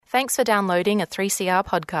Thanks for downloading a 3CR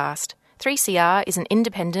podcast. 3CR is an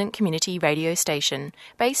independent community radio station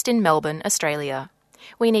based in Melbourne, Australia.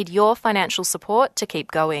 We need your financial support to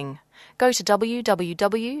keep going. Go to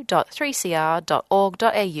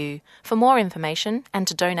www.3cr.org.au for more information and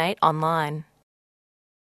to donate online.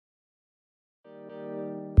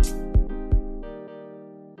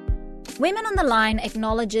 Women on the Line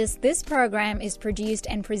acknowledges this program is produced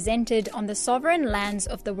and presented on the sovereign lands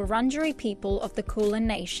of the Wurundjeri people of the Kulin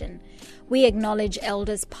Nation. We acknowledge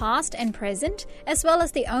elders past and present, as well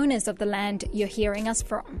as the owners of the land you're hearing us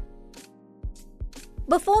from.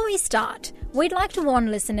 Before we start, we'd like to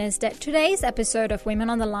warn listeners that today's episode of Women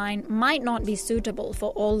on the Line might not be suitable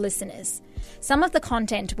for all listeners. Some of the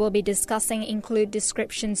content we'll be discussing include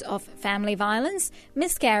descriptions of family violence,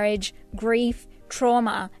 miscarriage, grief,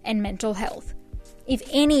 trauma, and mental health. If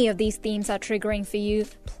any of these themes are triggering for you,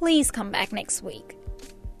 please come back next week.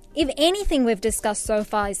 If anything we've discussed so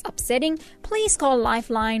far is upsetting, please call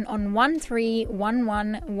Lifeline on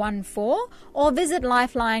 131114 or visit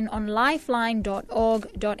Lifeline on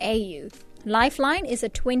lifeline.org.au. Lifeline is a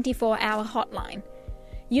 24-hour hotline.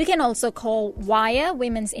 You can also call Wire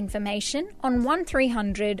Women's Information on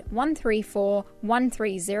 1300 134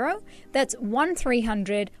 130. That's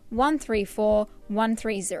 1300 134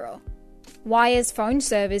 130. Wire's phone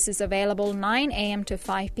service is available 9 a.m. to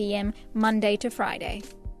 5 p.m. Monday to Friday.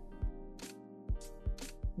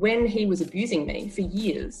 When he was abusing me for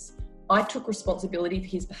years, I took responsibility for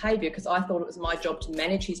his behaviour because I thought it was my job to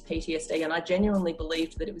manage his PTSD, and I genuinely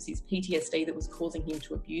believed that it was his PTSD that was causing him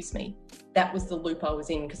to abuse me. That was the loop I was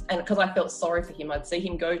in because I felt sorry for him. I'd see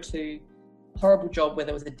him go to a horrible job where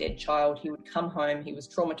there was a dead child. He would come home, he was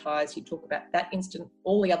traumatised. He'd talk about that incident,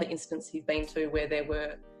 all the other incidents he'd been to where there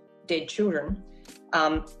were dead children.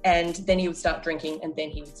 And then he would start drinking, and then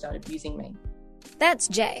he would start abusing me. That's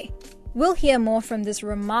Jay. We'll hear more from this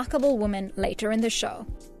remarkable woman later in the show.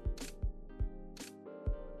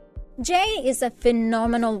 Jay is a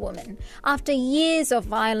phenomenal woman. After years of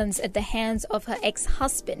violence at the hands of her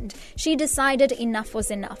ex-husband, she decided enough was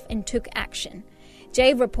enough and took action.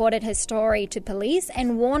 Jay reported her story to police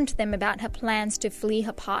and warned them about her plans to flee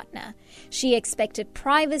her partner. She expected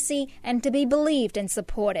privacy and to be believed and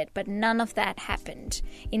supported, but none of that happened.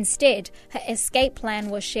 Instead, her escape plan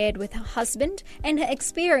was shared with her husband, and her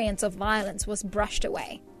experience of violence was brushed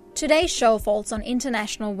away. Today's show falls on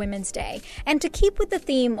International Women's Day, and to keep with the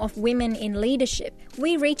theme of women in leadership,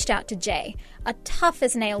 we reached out to Jay, a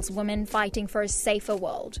tough-as-nails woman fighting for a safer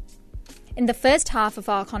world. In the first half of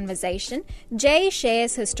our conversation, Jay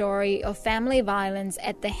shares her story of family violence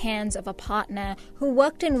at the hands of a partner who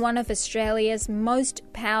worked in one of Australia's most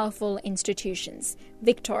powerful institutions,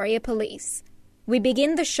 Victoria Police. We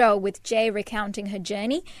begin the show with Jay recounting her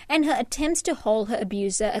journey and her attempts to hold her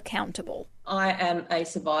abuser accountable. I am a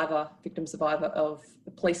victim survivor of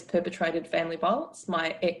police-perpetrated family violence.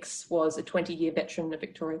 My ex was a 20-year veteran of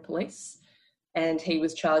Victoria Police, and he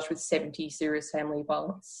was charged with 70 serious family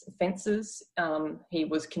violence offences. He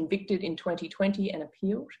was convicted in 2020 and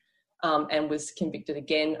appealed, and was convicted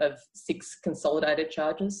again of 6 consolidated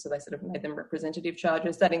charges, so they sort of made them representative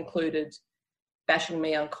charges. That included bashing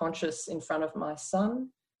me unconscious in front of my son,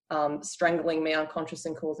 strangling me unconscious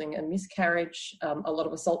and causing a miscarriage, a lot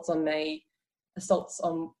of assaults on me, assaults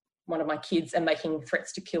on one of my kids, and making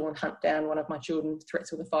threats to kill and hunt down one of my children,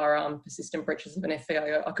 threats with a firearm, persistent breaches of an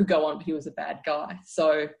FVIO. I could go on, but he was a bad guy.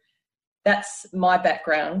 So that's my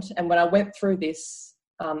background. And when I went through this,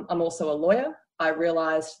 I'm also a lawyer. I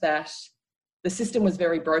realised that the system was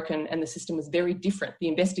very broken and the system was very different. The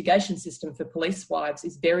investigation system for police wives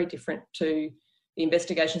is very different to the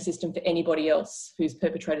investigation system for anybody else whose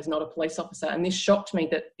perpetrator is not a police officer. And this shocked me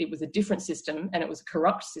that it was a different system and it was a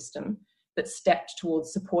corrupt system that stacked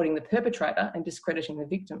towards supporting the perpetrator and discrediting the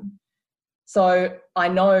victim. So I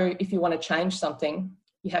know if you want to change something,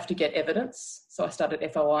 you have to get evidence. So I started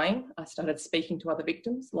FOIing. I started speaking to other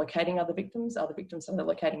victims, locating other victims. Other victims started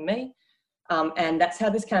locating me. And that's how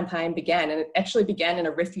this campaign began. And it actually began in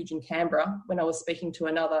a refuge in Canberra when I was speaking to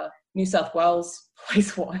another New South Wales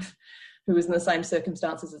police wife who was in the same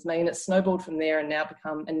circumstances as me. And it snowballed from there and now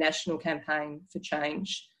become a national campaign for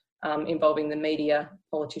change, involving the media,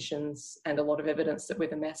 politicians, and a lot of evidence that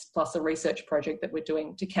we've amassed, plus a research project that we're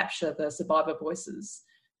doing to capture the survivor voices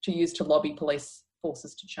to use to lobby police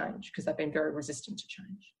forces to change, because they've been very resistant to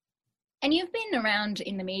change. And you've been around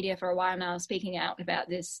in the media for a while now speaking out about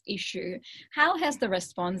this issue. How has the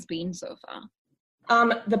response been so far?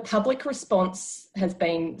 The public response has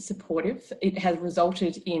been supportive. It has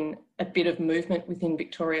resulted in a bit of movement within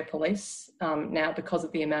Victoria Police now because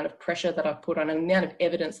of the amount of pressure that I've put on and the amount of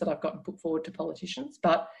evidence that I've gotten put forward to politicians.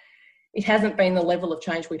 But it hasn't been the level of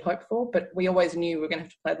change we'd hoped for, but we always knew we were going to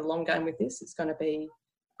have to play the long game with this. It's going to be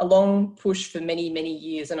a long push for many, many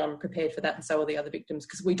years, and I'm prepared for that, and so are the other victims,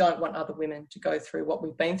 because we don't want other women to go through what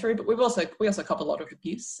we've been through. But we also cop a lot of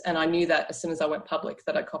abuse, and I knew that as soon as I went public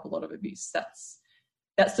that I'd cop a lot of abuse. That's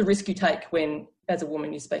the risk you take when, as a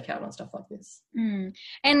woman, you speak out on stuff like this.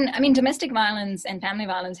 And I mean, domestic violence and family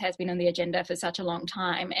violence has been on the agenda for such a long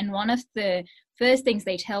time. And one of the first things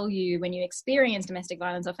they tell you when you experience domestic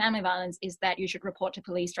violence or family violence is that you should report to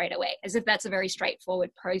police straight away, as if that's a very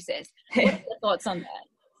straightforward process. What are your thoughts on that?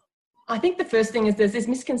 I think the first thing is there's this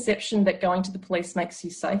misconception that going to the police makes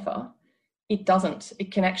you safer. It doesn't.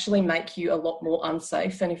 It can actually make you a lot more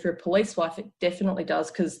unsafe. And if you're a police wife, it definitely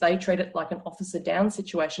does, because they treat it like an officer down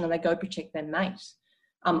situation and they go protect their mate.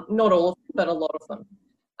 Not all of them, but a lot of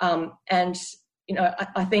them. And, you know,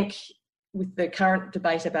 I think with the current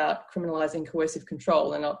debate about criminalising coercive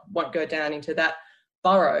control, and I won't go down into that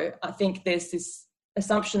burrow, I think there's this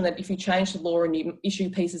assumption that if you change the law and you issue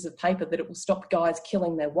pieces of paper that it will stop guys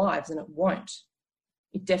killing their wives, and it won't.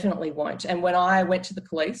 It definitely won't. And when I went to the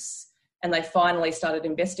police and they finally started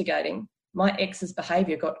investigating, my ex's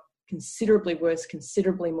behaviour got considerably worse,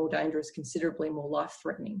 considerably more dangerous, considerably more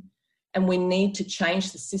life-threatening. And we need to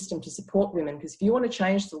change the system to support women, because if you want to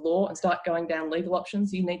change the law and start going down legal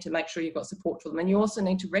options, you need to make sure you've got support for them. And you also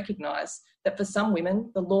need to recognise that for some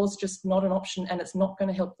women, the law's just not an option, and it's not going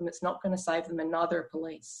to help them, it's not going to save them, and neither are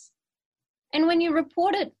police. And when you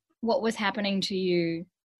reported what was happening to you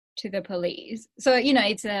to the police, so, you know,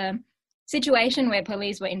 it's a situation where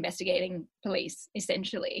police were investigating police,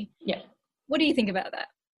 essentially. Yeah. What do you think about that?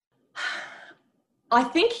 I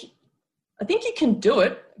think you can do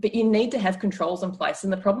it, but you need to have controls in place.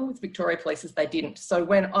 And the problem with Victoria Police is they didn't. So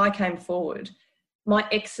when I came forward, my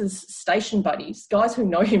ex's station buddies, guys who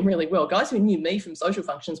know him really well, guys who knew me from social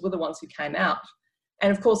functions, were the ones who came out.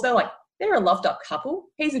 And of course, they're like, they're a loved up couple.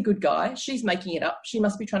 He's a good guy. She's making it up. She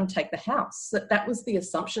must be trying to take the house. That was the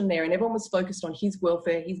assumption there. And everyone was focused on his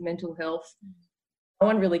welfare, his mental health. No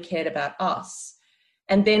one really cared about us.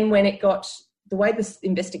 And then when it got, the way this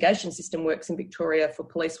investigation system works in Victoria for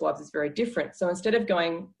police wives is very different. So instead of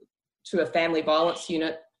going to a family violence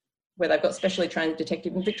unit where they've got specially trained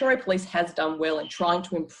detective, and Victoria Police has done well in trying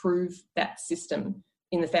to improve that system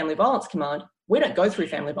in the Family Violence Command. We don't go through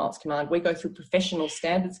Family Violence Command. We go through Professional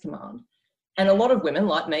Standards Command. And a lot of women,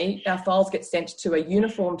 like me, our files get sent to a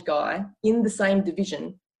uniformed guy in the same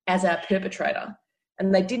division as our perpetrator.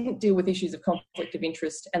 And they didn't deal with issues of conflict of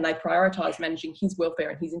interest, and they prioritised managing his welfare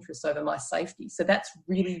and his interests over my safety. So that's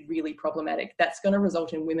really, really problematic. That's going to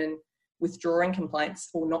result in women withdrawing complaints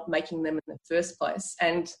or not making them in the first place.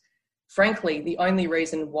 And frankly, the only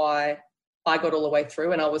reason why I got all the way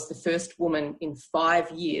through, and I was the first woman in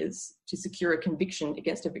 5 years to secure a conviction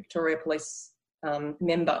against a Victoria Police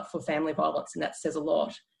member for family violence, and that says a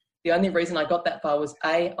lot. The only reason I got that far was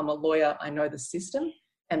A, I'm a lawyer, I know the system,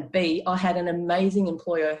 and B, I had an amazing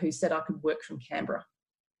employer who said I could work from Canberra.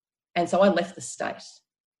 And so I left the state.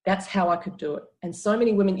 That's how I could do it. And so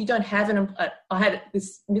many women, you don't have I had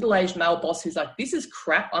this middle-aged male boss who's like, this is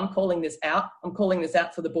crap, I'm calling this out. I'm calling this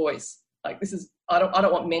out for the boys. Like, this is, I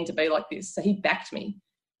don't want men to be like this. So he backed me.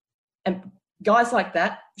 And guys like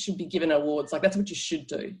that should be given awards. Like, that's what you should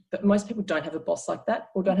do. But most people don't have a boss like that,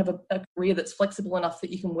 or don't have a career that's flexible enough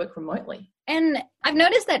that you can work remotely. And I've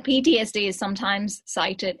noticed that PTSD is sometimes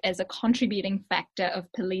cited as a contributing factor of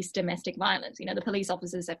police domestic violence. You know, the police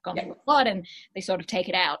officers have gone through a lot and they sort of take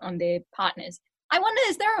it out on their partners. I wonder,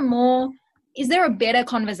 is there a better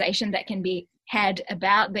conversation that can be had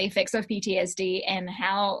about the effects of PTSD and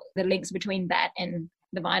how the links between that and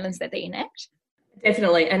the violence that they enact?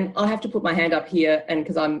 Definitely. And I have to put my hand up here, and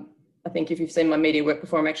because I think if you've seen my media work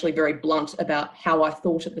before, I'm actually very blunt about how I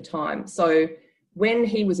thought at the time. So when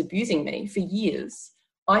he was abusing me for years,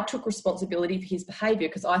 I took responsibility for his behaviour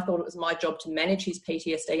because I thought it was my job to manage his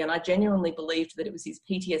PTSD, and I genuinely believed that it was his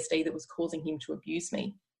PTSD that was causing him to abuse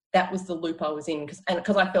me. That was the loop I was in,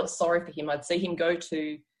 because I felt sorry for him. I'd see him go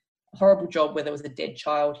to a horrible job where there was a dead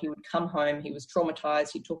child. He would come home, he was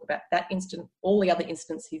traumatised. He'd talk about that incident, all the other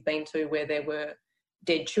incidents he's been to where there were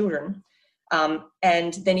dead children.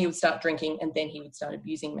 And then he would start drinking, and then he would start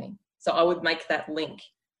abusing me. So I would make that link.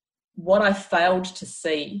 What I failed to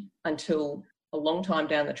see until a long time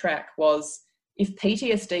down the track was, if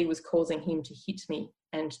PTSD was causing him to hit me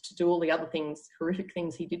and to do all the other things, horrific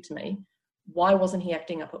things he did to me, why wasn't he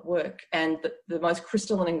acting up at work? And the most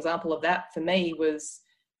crystalline example of that for me was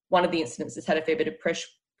one of the incidents that's had a fair bit of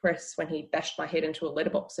press when he bashed my head into a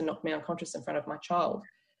letterbox and knocked me unconscious in front of my child.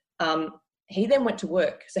 He then went to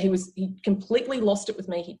work. So he completely lost it with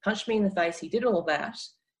me. He punched me in the face. He did all of that.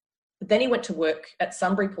 But then he went to work at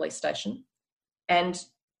Sunbury Police Station, and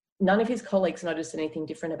none of his colleagues noticed anything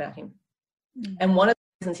different about him. And one of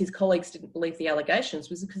the reasons his colleagues didn't believe the allegations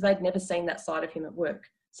was because they'd never seen that side of him at work.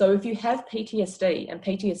 So if you have PTSD and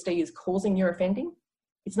PTSD is causing your offending,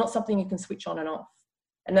 it's not something you can switch on and off.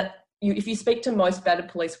 And that if you speak to most battered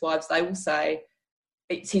police wives, they will say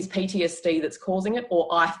it's his PTSD that's causing it, or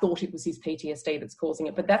I thought it was his PTSD that's causing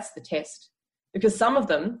it. But that's the test. Because some of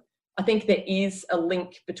them, I think there is a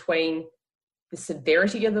link between the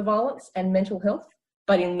severity of the violence and mental health.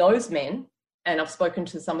 But in those men, and I've spoken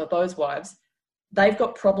to some of those wives, they've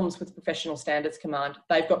got problems with Professional Standards Command.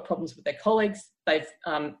 They've got problems with their colleagues. They've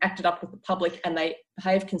acted up with the public, and they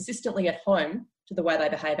behave consistently at home to the way they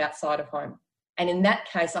behave outside of home. And in that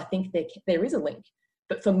case, I think there is a link.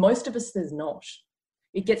 But for most of us, there's not.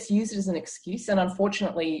 It gets used as an excuse. And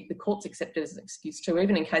unfortunately, the courts accept it as an excuse too.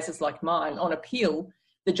 Even in cases like mine, on appeal,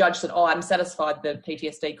 the judge said, I'm satisfied that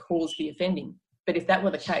PTSD caused the offending. But if that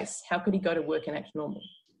were the case, how could he go to work and act normal?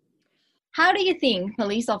 How do you think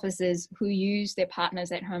police officers who use their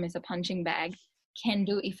partners at home as a punching bag can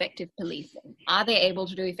do effective policing? Are they able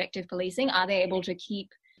to do effective policing? Are they able to keep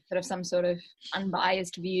sort of some sort of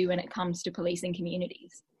unbiased view when it comes to policing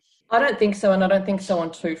communities? I don't think so, and I don't think so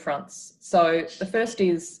on two fronts. So the first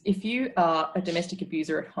is, if you are a domestic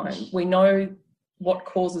abuser at home, we know what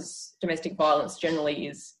causes domestic violence generally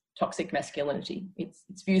is toxic masculinity.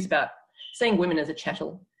 It's views about seeing women as a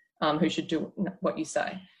chattel who should do what you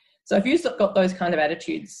say. So if you've got those kind of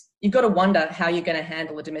attitudes, you've got to wonder how you're going to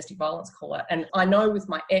handle a domestic violence call out. And I know with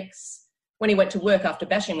my ex, when he went to work after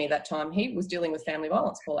bashing me that time, he was dealing with family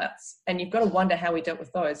violence call outs. And you've got to wonder how he dealt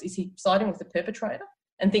with those. Is he siding with the perpetrator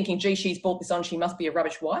and thinking, gee, she's brought this on, she must be a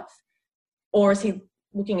rubbish wife? Or is he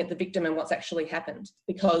looking at the victim and what's actually happened?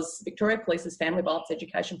 Because Victoria Police's family violence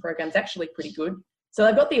education program is actually pretty good. So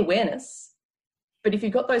they've got the awareness, but if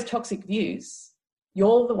you've got those toxic views,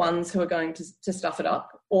 you're the ones who are going to stuff it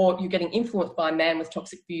up, or you're getting influenced by a man with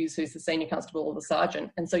toxic views who's the senior constable or the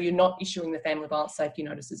sergeant, and so you're not issuing the family violence safety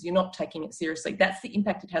notices, you're not taking it seriously. That's the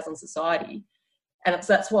impact it has on society. And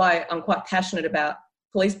that's why I'm quite passionate about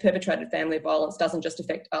police-perpetrated family violence doesn't just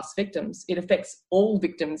affect us victims, it affects all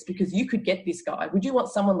victims, because you could get this guy. Would you want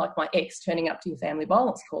someone like my ex turning up to your family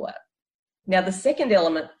violence call-out? Now, the second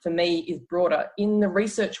element for me is broader. In the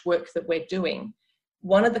research work that we're doing,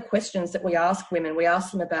 one of the questions that we ask women, we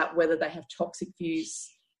ask them about whether they have toxic views,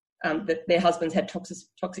 that their husbands had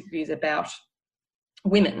toxic views about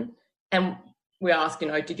women. And we ask,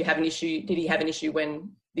 did he have an issue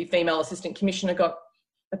when the female assistant commissioner got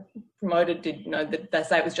promoted? Did they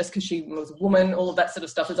say it was just because she was a woman? All of that sort of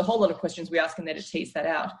stuff. There's a whole lot of questions we ask in there to tease that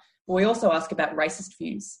out. But we also ask about racist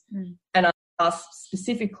views. And I ask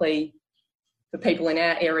specifically for people in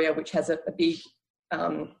our area, which has a big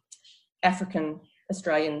African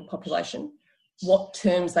Australian population, what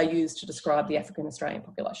terms they use to describe the African Australian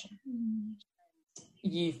population.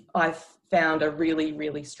 I've found a really,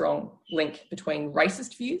 really strong link between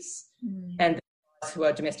racist views and the guys who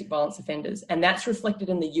are domestic violence offenders. And that's reflected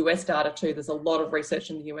in the US data too. There's a lot of research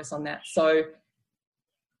in the US on that. So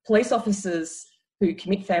police officers who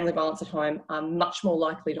commit family violence at home are much more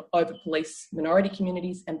likely to over-police minority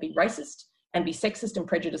communities and be racist and be sexist and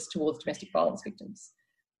prejudiced towards domestic violence victims.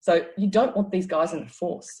 So you don't want these guys in the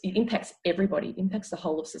force. It impacts everybody. It impacts the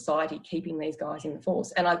whole of society, keeping these guys in the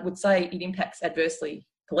force. And I would say it impacts adversely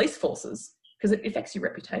police forces because it affects your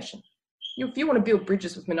reputation. If you want to build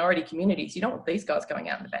bridges with minority communities, you don't want these guys going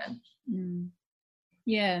out in the van.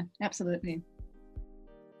 Yeah, absolutely.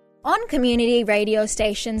 On community radio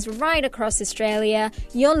stations right across Australia,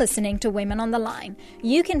 you're listening to Women on the Line.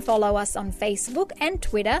 You can follow us on Facebook and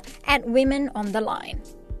Twitter at Women on the Line.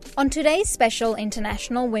 On today's special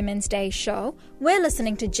International Women's Day show, we're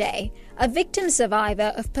listening to Jay, a victim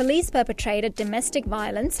survivor of police-perpetrated domestic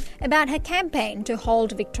violence, about her campaign to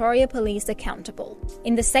hold Victoria Police accountable.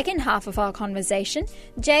 In the second half of our conversation,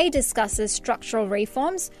 Jay discusses structural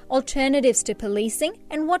reforms, alternatives to policing,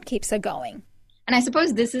 and what keeps her going. And I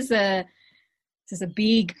suppose this is a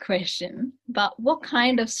big question, but what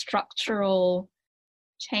kind of structural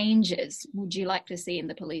changes would you like to see in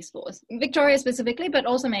the police force? Victoria specifically, but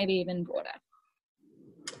also maybe even broader.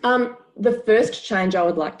 The first change I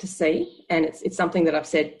would like to see, and it's something that I've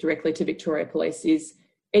said directly to Victoria Police, is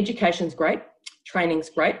education's great, training's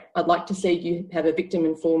great. I'd like to see you have a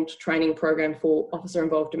victim-informed training program for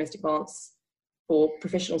officer-involved domestic violence for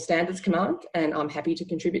Professional Standards Command, and I'm happy to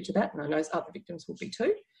contribute to that, and I know other victims will be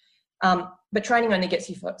too. But training only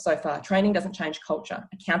gets you so far. Training doesn't change culture.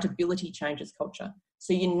 Accountability changes culture.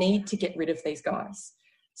 So you need to get rid of these guys.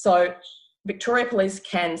 So Victoria Police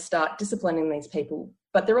can start disciplining these people,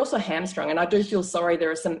 but they're also hamstrung. And I do feel sorry. There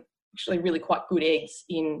are some actually really quite good eggs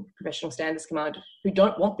in Professional Standards Command who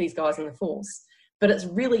don't want these guys in the force, but it's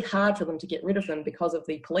really hard for them to get rid of them because of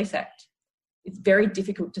the Police Act. It's very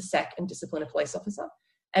difficult to sack and discipline a police officer,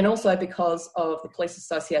 and also because of the Police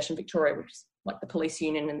Association Victoria, which is like the police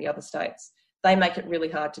union in the other states. They make it really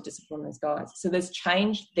hard to discipline those guys. So there's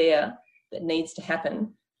change there that needs to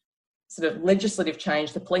happen, sort of legislative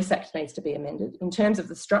change. The Police Act needs to be amended. In terms of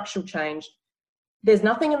the structural change, there's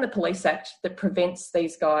nothing in the Police Act that prevents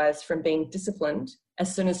these guys from being disciplined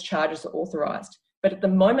as soon as charges are authorised. But at the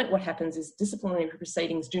moment, what happens is disciplinary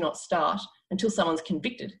proceedings do not start until someone's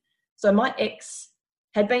convicted. So my ex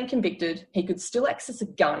had been convicted. He could still access a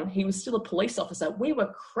gun. He was still a police officer. We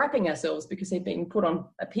were crapping ourselves because he'd been put on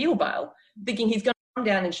appeal bail, thinking he's going to come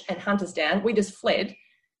down and hunt us down. We just fled.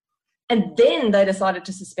 And then they decided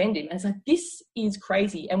to suspend him. And it's like, this is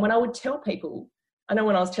crazy. And when I would tell people, I know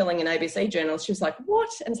when I was telling an ABC journalist, she was like, what?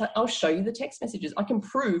 And it's like, I'll show you the text messages. I can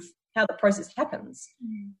prove how the process happens.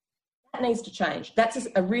 That needs to change. That's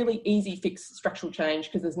a really easy fix, structural change,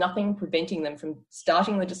 because there's nothing preventing them from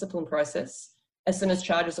starting the discipline process as soon as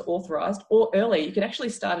charges are authorised, or early. You can actually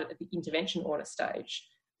start it at the intervention order stage.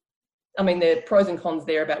 I mean, there are pros and cons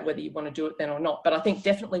there about whether you want to do it then or not, but I think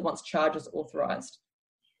definitely once charges are authorised,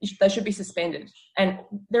 they should be suspended. And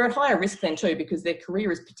they're at higher risk then too, because their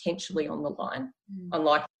career is potentially on the line,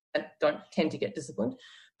 unlike that don't tend to get disciplined.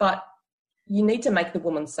 But you need to make the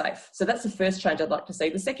woman safe. So that's the first change I'd like to see.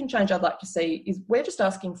 The second change I'd like to see is we're just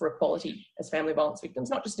asking for equality as family violence victims,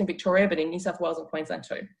 not just in Victoria, but in New South Wales and Queensland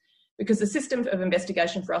too. Because the system of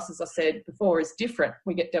investigation for us, as I said before, is different.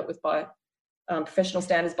 We get dealt with by Professional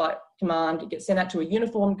Standards by Command. It gets sent out to a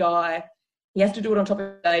uniformed guy. He has to do it on top of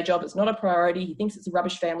a day job. It's not a priority. He thinks it's a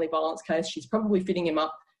rubbish family violence case. She's probably fitting him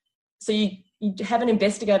up. So you have an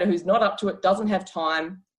investigator who's not up to it, doesn't have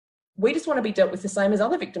time. We just want to be dealt with the same as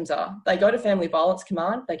other victims are. They go to Family Violence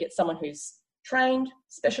Command. They get someone who's trained,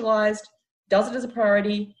 specialised, does it as a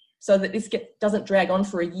priority, so that this doesn't drag on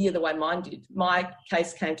for a year the way mine did. My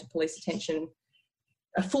case came to police attention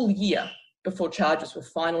a full year before charges were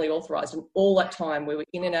finally authorised. And all that time we were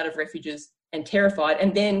in and out of refuges and terrified.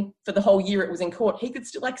 And then for the whole year it was in court, he could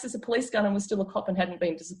still access a police gun and was still a cop and hadn't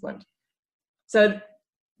been disciplined. So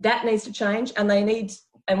that needs to change.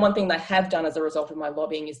 And one thing they have done as a result of my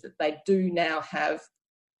lobbying is that they do now have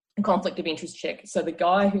a conflict of interest check. So the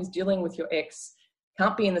guy who's dealing with your ex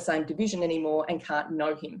can't be in the same division anymore and can't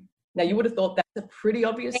know him. Now, you would have thought that's a pretty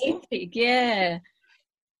obvious thing. Yeah.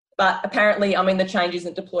 But apparently, I mean, the change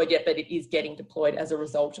isn't deployed yet, but it is getting deployed as a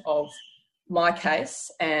result of my case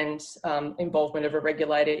and involvement of a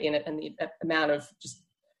regulator in it and the amount of just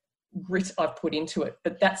grit I've put into it.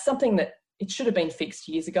 But that's something that it should have been fixed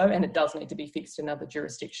years ago, and it does need to be fixed in other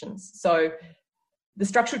jurisdictions. So the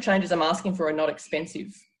structural changes I'm asking for are not expensive.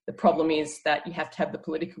 The problem is that you have to have the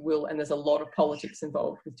political will, and there's a lot of politics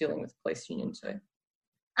involved with dealing with the police union too.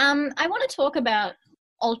 I want to talk about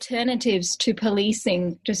alternatives to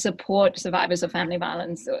policing to support survivors of family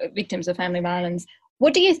violence or victims of family violence.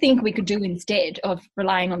 What do you think we could do instead of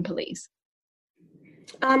relying on police?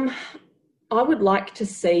 I would like to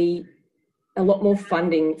see a lot more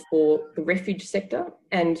funding for the refuge sector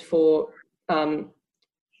and for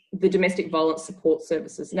the domestic violence support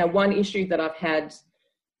services. Now, one issue that I've had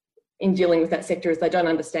in dealing with that sector is they don't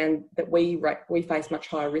understand that we face much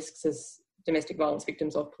higher risks as domestic violence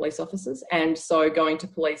victims of police officers. And so going to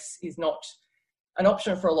police is not an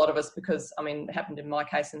option for a lot of us because, I mean, it happened in my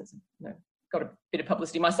case and it's got a bit of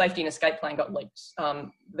publicity. My safety and escape plan got leaked.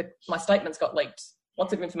 My statements got leaked.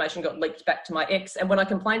 Lots of information got leaked back to my ex. And when I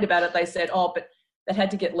complained about it, they said, but that had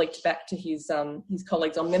to get leaked back to his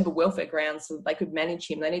colleagues on member welfare grounds so that they could manage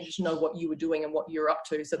him. They needed to know what you were doing and what you were up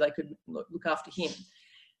to so they could look after him.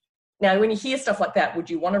 Now, when you hear stuff like that, would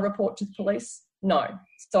you want to report to the police? No.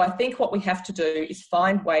 So I think what we have to do is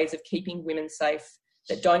find ways of keeping women safe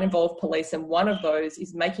that don't involve police. And one of those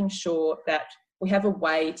is making sure that we have a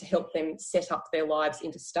way to help them set up their lives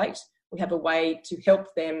interstate. We have a way to help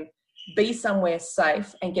them be somewhere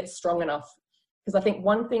safe and get strong enough. Because I think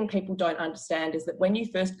one thing people don't understand is that when you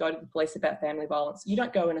first go to the police about family violence, you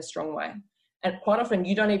don't go in a strong way. And quite often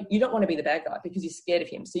you don't want to be the bad guy because you're scared of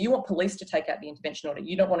him. So you want police to take out the intervention order.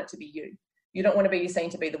 You don't want it to be you. You don't want to be seen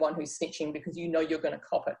to be the one who's snitching because you know you're going to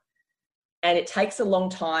cop it. And it takes a long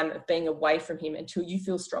time of being away from him until you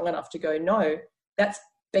feel strong enough to go, no, that's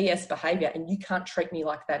BS behaviour and you can't treat me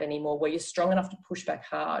like that anymore, where you're strong enough to push back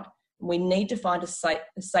hard. And we need to find a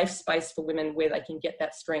safe space for women where they can get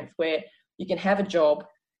that strength, where you can have a job,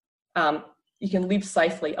 you can live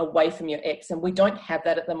safely away from your ex. And we don't have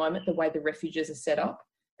that at the moment, the way the refuges are set up.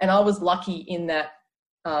 And I was lucky in that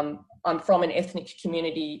I'm from an ethnic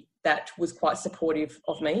community that was quite supportive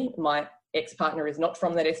of me. My ex-partner is not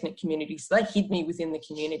from that ethnic community, so they hid me within the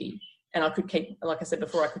community. And I could keep, like I said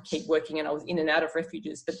before, I could keep working, and I was in and out of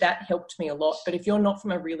refuges, but that helped me a lot. But if you're not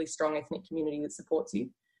from a really strong ethnic community that supports you,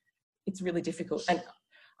 it's really difficult. And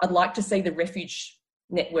I'd like to see the refuge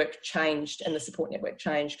network changed and the support network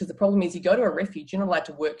changed, because the problem is you go to a refuge, you're not allowed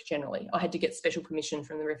to work generally. I had to get special permission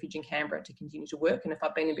from the refuge in Canberra to continue to work, and if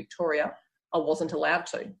I'd been in Victoria, I wasn't allowed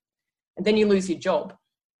to. And then you lose your job.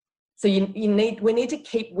 So we need to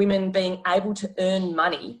keep women being able to earn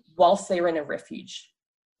money whilst they're in a refuge.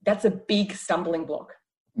 That's a big stumbling block.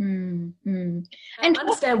 And I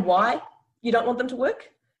understand why you don't want them to work,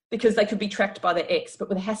 because they could be tracked by their ex, but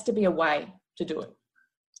there has to be a way to do it.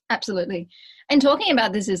 Absolutely. And talking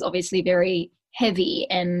about this is obviously very heavy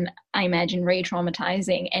and I imagine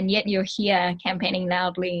re-traumatizing, and yet you're here campaigning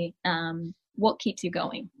loudly. What keeps you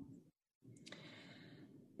going?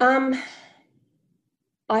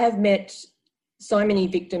 I have met so many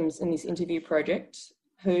victims in this interview project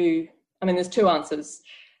who, there's two answers.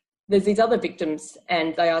 There's these other victims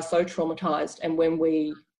and they are so traumatised, and when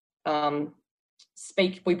we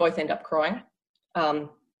speak, we both end up crying.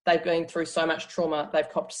 They've been through so much trauma, they've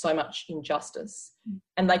copped so much injustice,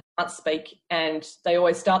 and they can't speak, and they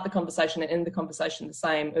always start the conversation and end the conversation the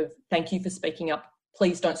same of, thank you for speaking up,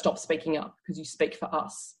 please don't stop speaking up because you speak for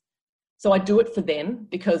us. So I do it for them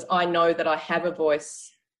because I know that I have a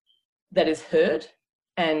voice that is heard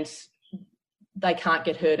and they can't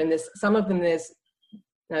get heard. And there's some of them, they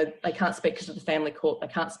can't speak because of the family court. They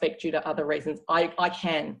can't speak due to other reasons. I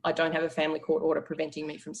can. I don't have a family court order preventing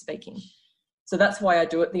me from speaking. So that's why I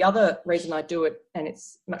do it. The other reason I do it, and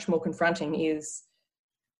it's much more confronting, is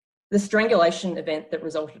the strangulation event that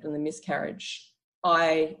resulted in the miscarriage.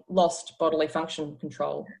 I lost bodily function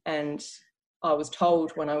control, and I was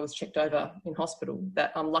told when I was checked over in hospital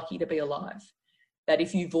that I'm lucky to be alive, that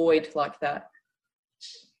if you void like that,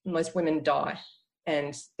 most women die.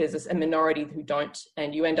 And there's a minority who don't,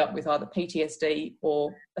 and you end up with either PTSD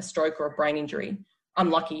or a stroke or a brain injury. I'm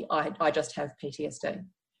lucky I just have PTSD.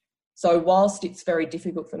 So whilst it's very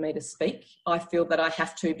difficult for me to speak, I feel that I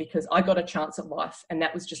have to, because I got a chance at life and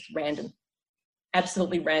that was just random,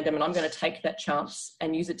 absolutely random. And I'm going to take that chance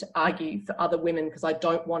and use it to argue for other women, because I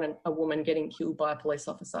don't want a woman getting killed by a police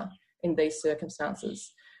officer in these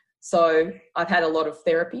circumstances. So I've had a lot of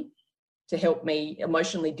therapy to help me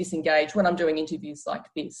emotionally disengage when I'm doing interviews like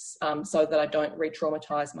this, so that I don't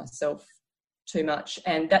re-traumatise myself too much.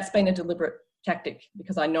 And that's been a deliberate tactic,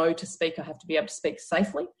 because I know to speak, I have to be able to speak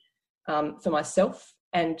safely for myself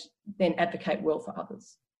and then advocate well for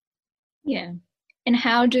others. Yeah. And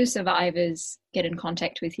how do survivors get in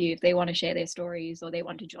contact with you if they want to share their stories or they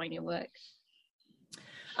want to join your work?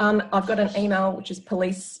 I've got an email, which is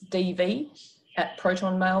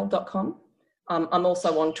policedv@protonmail.com. I'm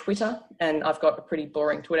also on Twitter, and I've got a pretty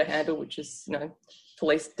boring Twitter handle, which is,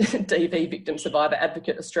 Police DV Victim Survivor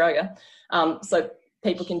Advocate Australia. So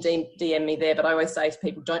people can DM me there, but I always say to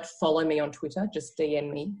people, don't follow me on Twitter, just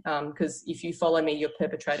DM me, because if you follow me, your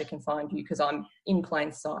perpetrator can find you, because I'm in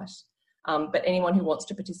plain sight. But anyone who wants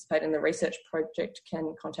to participate in the research project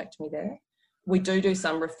can contact me there. We do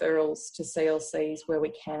some referrals to CLCs where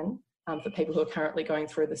we can, for people who are currently going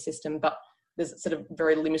through the system, but there's sort of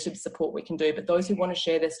very limited support we can do. But those who want to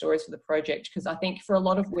share their stories for the project, because I think for a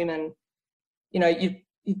lot of women, you've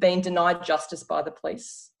been denied justice by the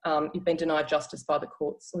police, you've been denied justice by the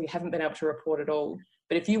courts, or you haven't been able to report at all.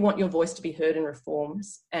 But if you want your voice to be heard in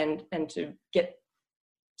reforms and to get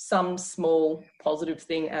some small positive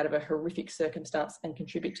thing out of a horrific circumstance and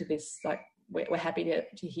contribute to this, we're happy to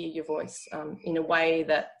hear your voice in a way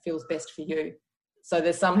that feels best for you. So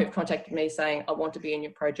there's some who've contacted me saying, I want to be in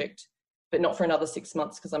your project, but not for another 6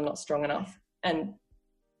 months because I'm not strong enough. And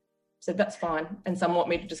so that's fine. And some want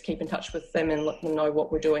me to just keep in touch with them and let them know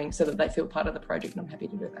what we're doing so that they feel part of the project, and I'm happy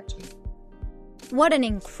to do that too. What an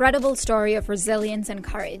incredible story of resilience and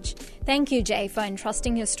courage. Thank you, Jay, for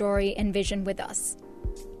entrusting your story and vision with us.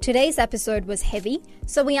 Today's episode was heavy,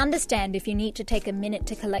 so we understand if you need to take a minute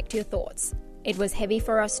to collect your thoughts. It was heavy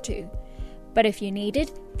for us too. But if you need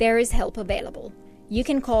it, there is help available. You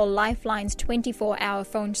can call Lifeline's 24-hour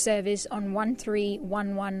phone service on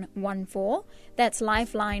 131114. That's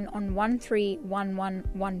Lifeline on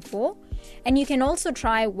 131114. And you can also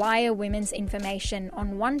try Wire Women's Information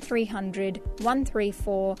on 1300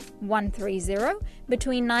 134 130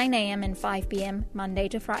 between 9 a.m. and 5 p.m. Monday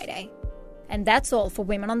to Friday. And that's all for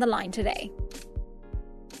Women on the Line today.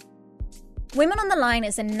 Women on the Line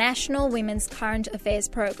is a national women's current affairs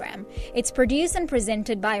program. It's produced and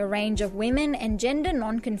presented by a range of women and gender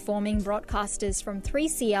non-conforming broadcasters from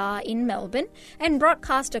 3CR in Melbourne and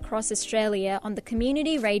broadcast across Australia on the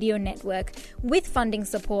Community Radio Network with funding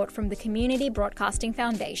support from the Community Broadcasting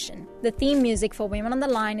Foundation. The theme music for Women on the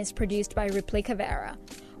Line is produced by Ripley Cavera.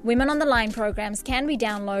 Women on the Line programs can be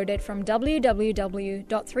downloaded from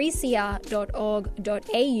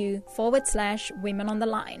www.3cr.org.au/Women on the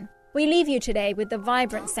Line. We leave you today with the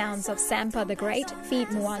vibrant sounds of Sampa the Great feat.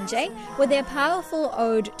 Mwanje with their powerful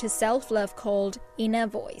ode to self-love called Inner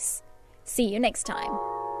Voice. See you next time.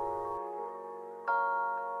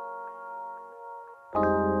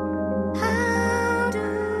 How do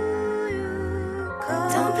you go?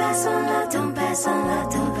 Don't pass on love, don't pass on love,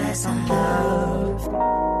 don't pass on love.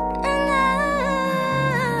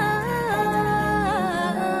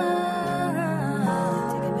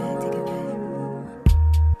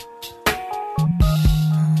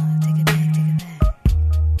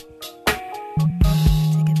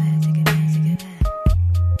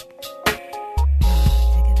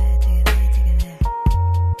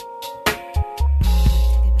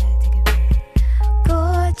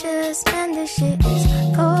 And the shit is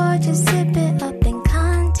gorgeous. Sip it up in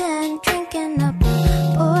content, drinking up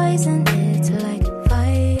the poison. It's like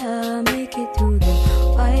fire, make it through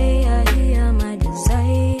the wire. Hear my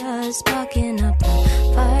desire, sparking up the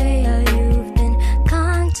fire. You've been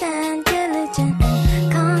content, diligent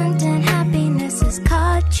and content. Happiness has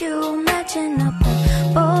caught you, matching up the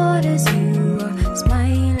borders. You are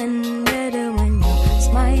smiling better when you're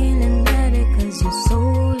smiling better, 'cause your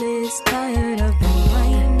soul is tired of the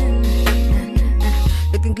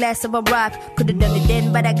glass of a rock. Could've done it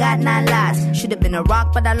then, but I got 9 lives. Should've been a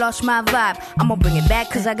rock, but I lost my vibe. I'ma bring it back,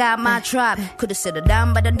 'cause I got my tribe. Could've settled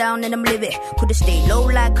down, but I'm down and I'm living. Could've stayed low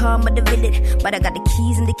like calm, but the villain. But I got the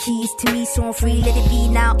keys and the keys to me, so I'm free. Let it be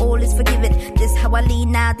now, all is forgiven. This how I lead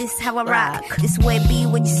now, this how I rock. This way it be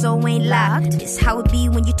when your soul ain't locked. This how it be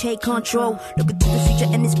when you take control. Look into the future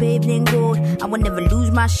and it's paved in gold. I will never lose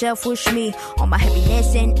myself, push me. All my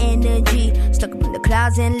happiness and energy stuck up in the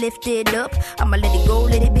clouds and lifted up. I'ma let it go,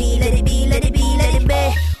 let it be, let it be, let it be, let it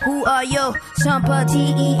be. Who are you? Sampa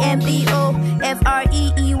TEMBO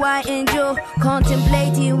FREEY and Joe.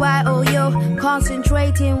 Contemplating why, oh yo.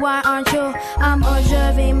 Concentrating, why aren't you? I'm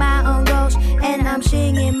observing my own goals, and I'm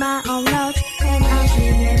singing my own notes, and I'm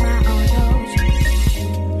singing my own notes.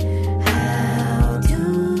 How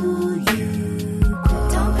do you go?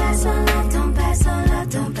 Don't pass on love, don't pass on love,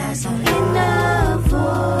 don't pass on inner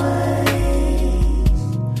voice.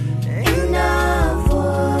 Inner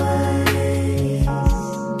voice.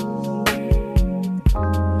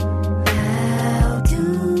 How do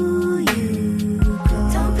you go?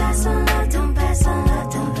 Don't pass on love, don't pass on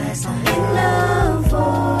love, don't pass on inner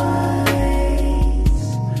voice.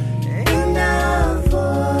 Inner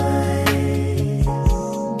voice.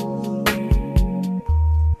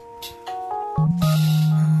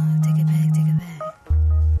 Take it back, take it back.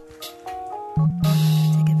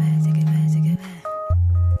 Take it back, take it back, take it back.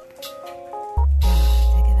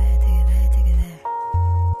 Take it back, take it back, take it back.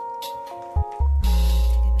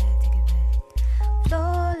 Take it back, take it back.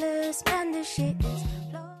 Flawless, and the shit is